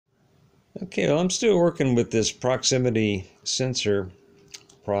Okay, well, I'm still working with this proximity sensor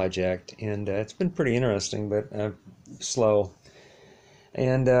project, and it's been pretty interesting, but slow.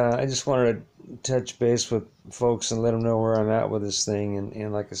 And I just wanted to touch base with folks and let them know where I'm at with this thing.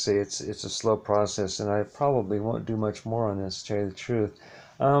 And like I say, it's a slow process, and I probably won't do much more on this, to tell you the truth.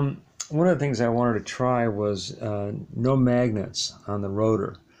 One of the things I wanted to try was no magnets on the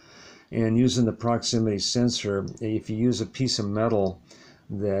rotor. And using the proximity sensor, if you use a piece of metal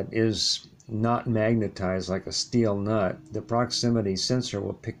that is not magnetized like a steel nut, the proximity sensor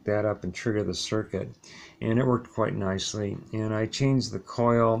will pick that up and trigger the circuit. And it worked quite nicely. And I changed the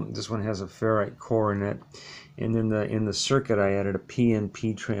coil. This one has a ferrite core in it. And then in the circuit, I added a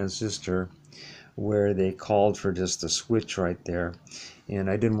PNP transistor where they called for just a switch right there. And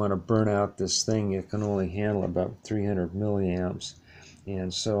I didn't want to burn out this thing. It can only handle about 300 milliamps.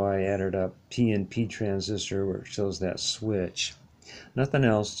 And so I added a PNP transistor where it shows that switch. Nothing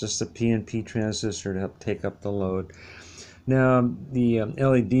else, just a PNP transistor to help take up the load. Now the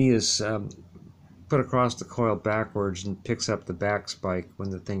LED is put across the coil backwards and picks up the back spike when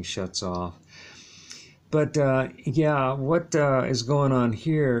the thing shuts off. But yeah, what is going on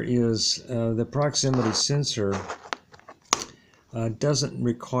here is the proximity sensor doesn't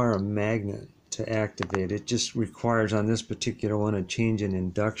require a magnet to activate. It just requires, on this particular one, a change in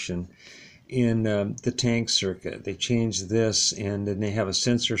induction in the tank circuit. They change this, and then they have a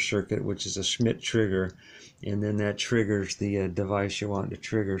sensor circuit, which is a Schmitt trigger, and then that triggers the device you want to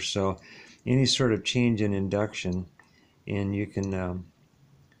trigger. So any sort of change in induction, and you can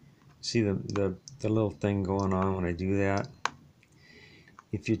see the little thing going on when I do that.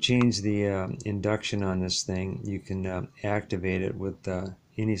 If you change the induction on this thing, you can activate it with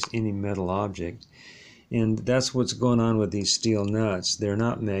any metal object. And that's what's going on with these steel nuts. They're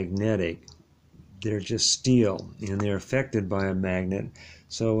not magnetic. They're just steel, and they're affected by a magnet.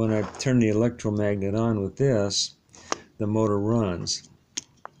 So when I turn the electromagnet on with this, the motor runs.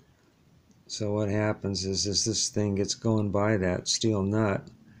 So what happens is this thing gets going by that steel nut.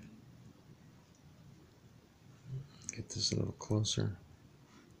 Get this a little closer.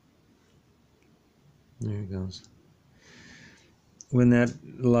 There it goes. When that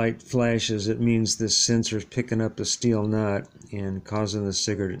light flashes, it means this sensor is picking up the steel nut and causing the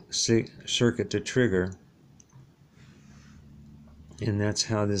circuit to trigger. And that's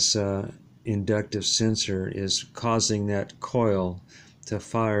how this inductive sensor is causing that coil to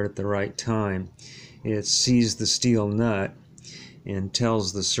fire at the right time. It sees the steel nut and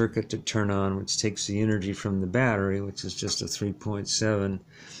tells the circuit to turn on, which takes the energy from the battery, which is just a 3.7,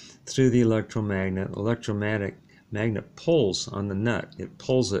 through the electromagnet. Magnet pulls on the nut. It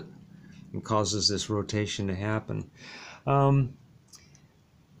pulls it and causes this rotation to happen. I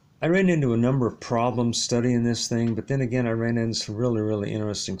ran into a number of problems studying this thing, but then again I ran into some really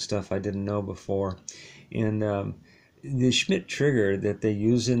interesting stuff I didn't know before. And the Schmitt trigger that they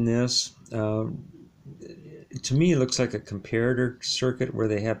use in this, to me it looks like a comparator circuit where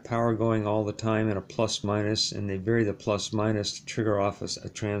they have power going all the time and a plus minus, and they vary the plus minus to trigger off a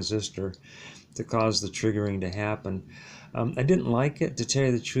transistor to cause the triggering to happen. I didn't like it, to tell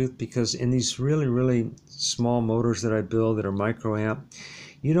you the truth, because in these really small motors that I build that are microamp,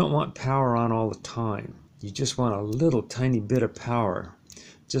 you don't want power on all the time. You just want a little tiny bit of power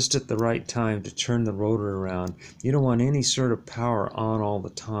just at the right time to turn the rotor around. You don't want any sort of power on all the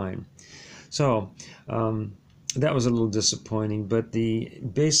time. So that was a little disappointing, but the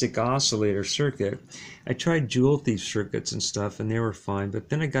basic oscillator circuit, I tried joule thief circuits and stuff, and they were fine, but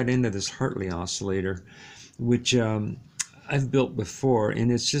then I got into this Hartley oscillator, which I've built before, and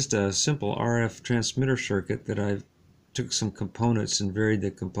it's just a simple RF transmitter circuit that I've took some components and varied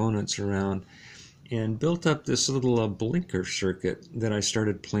the components around and built up this little blinker circuit that I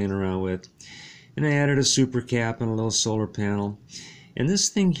started playing around with. And I added a super cap and a little solar panel. And this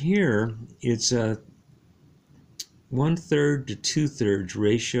thing here, it's a 1/3 to 2/3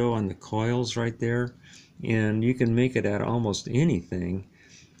 ratio on the coils right there, and you can make it at almost anything.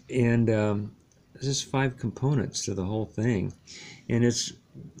 And there's just 5 components to the whole thing, and it's,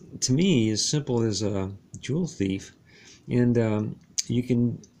 to me, as simple as a joule thief. And you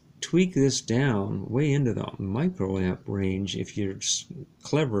can tweak this down way into the microamp range if you're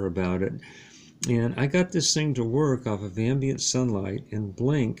clever about it. And I got this thing to work off of ambient sunlight and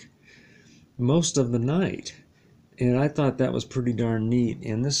blink most of the night. And I thought that was pretty darn neat.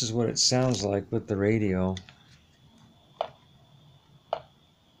 And this is what it sounds like with the radio.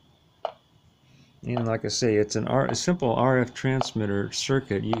 And like I say, it's a simple RF transmitter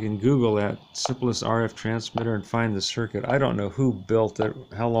circuit. You can Google that, simplest RF transmitter, and find the circuit. I don't know who built it,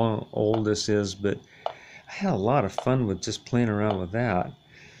 how long old this is, but I had a lot of fun with just playing around with that.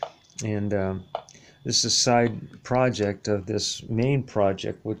 And this is a side project of this main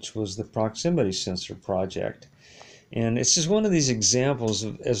project, which was the proximity sensor project. And it's just one of these examples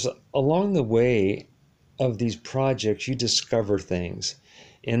of, as along the way of these projects, you discover things.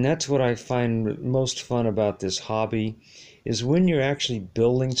 And that's what I find most fun about this hobby, is when you're actually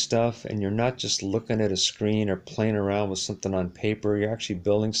building stuff and you're not just looking at a screen or playing around with something on paper, you're actually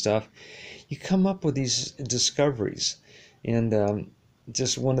building stuff. You come up with these discoveries. And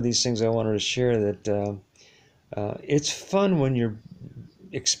just one of these things I wanted to share, that it's fun when you're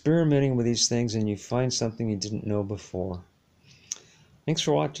experimenting with these things and you find something you didn't know before. Thanks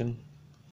for watching.